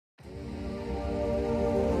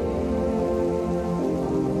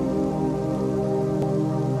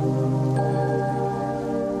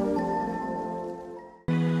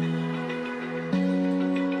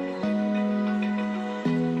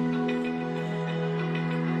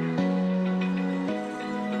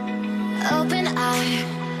open eye,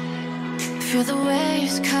 feel the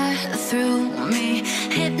waves cut through me,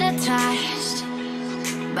 hypnotized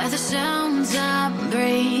by the sounds I'm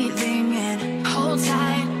breathing in. Hold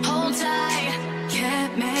tight,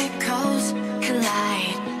 chemicals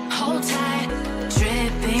collide. Hold tight,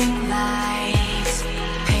 dripping lights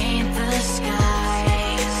paint the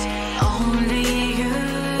skies. Only you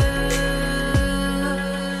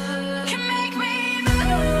can make me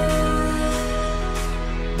move.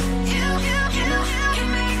 You can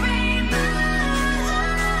make me move.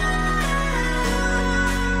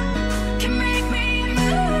 Can make me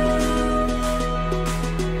move.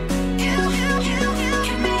 You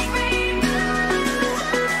can make me move.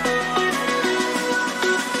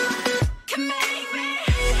 Can make me.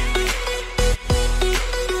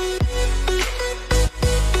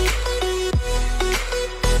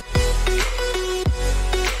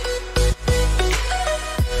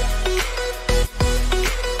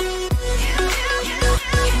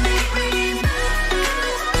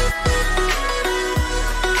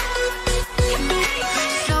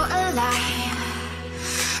 So alive,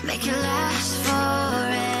 make it last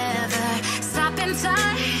forever. Stop in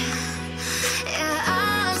time, yeah,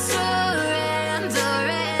 I'm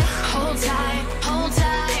surrendering. Hold tight,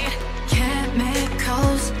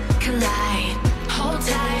 chemicals collide. Hold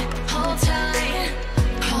tight,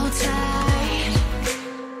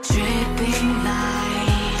 dripping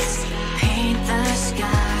lights paint the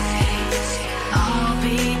skies. All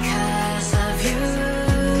because of you.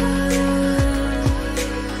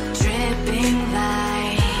 Dripping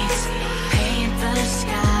lights paint the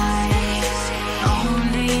skies.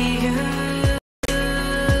 Only you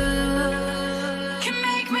can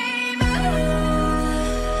make me move.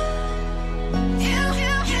 You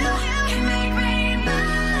can make me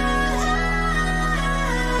move.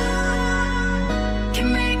 Can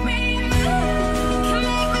make me move. Can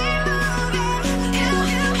make me move. You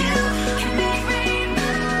can make me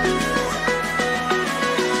move.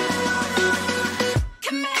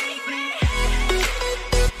 Can make me.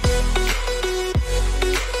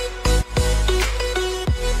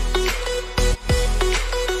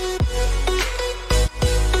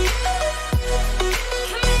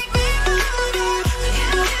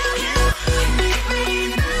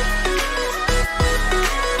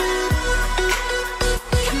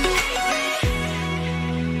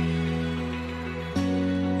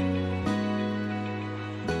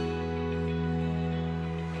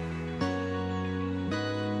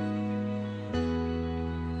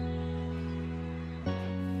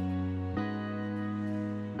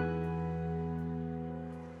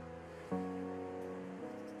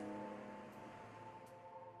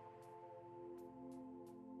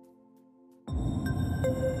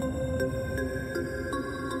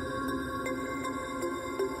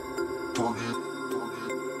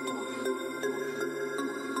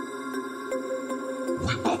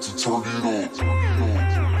 We about to turn it up.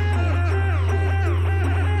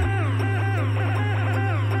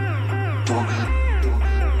 Turn it.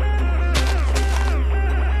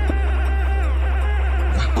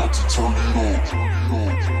 We about to turn it up.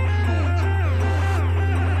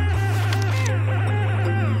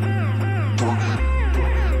 Turn it.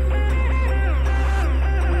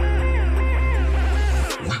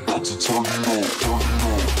 We about to turn it up. Turn it up.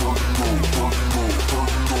 Turn it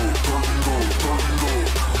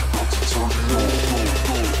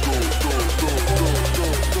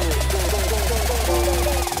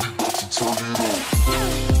up. Turn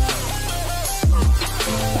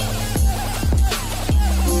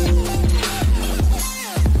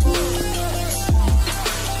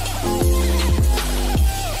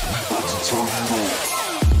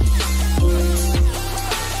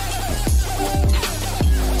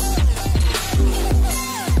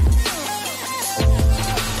up. Turn it up.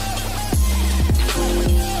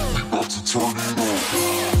 Turn it up.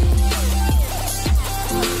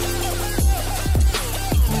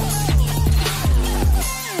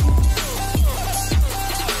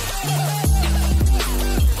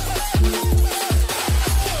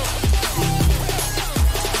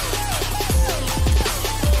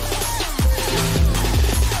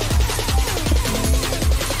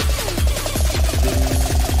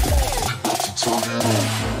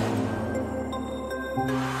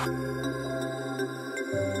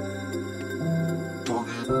 Turn it up.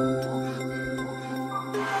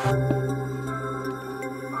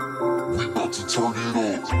 We about to turn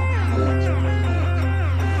it up.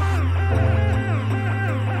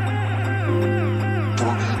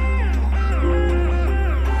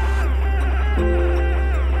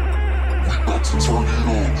 We about to turn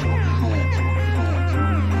it up.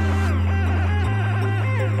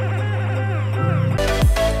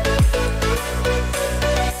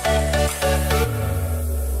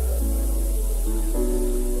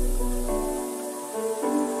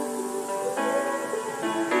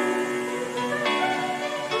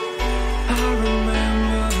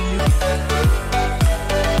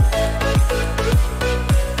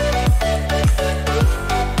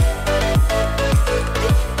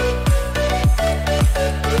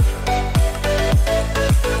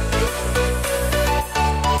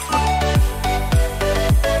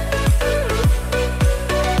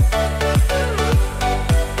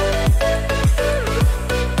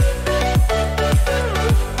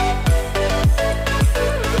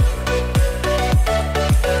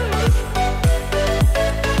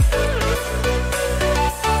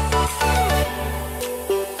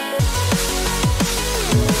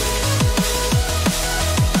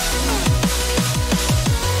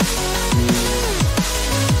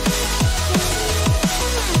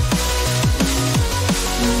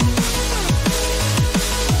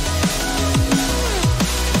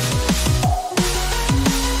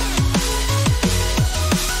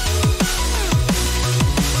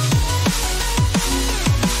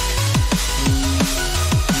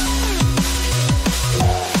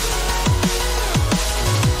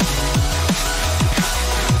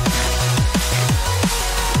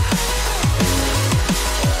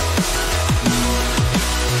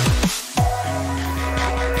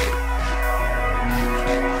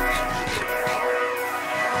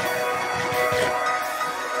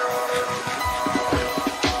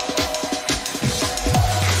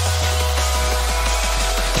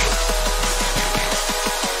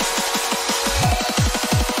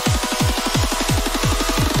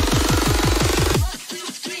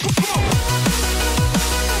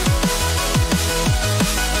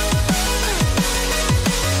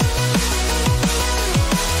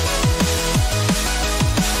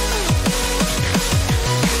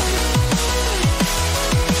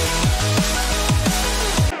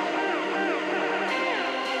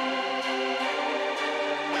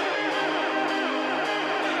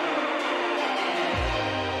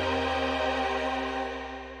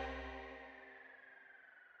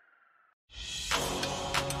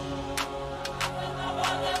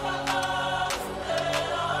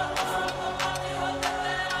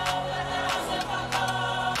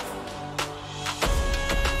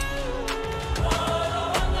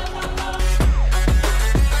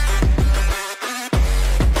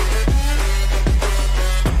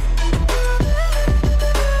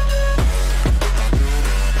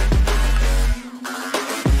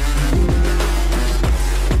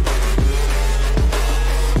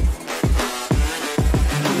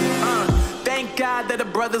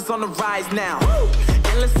 Brothers on the rise now.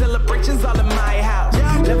 Endless celebrations all in my house.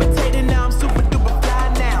 Levitating now,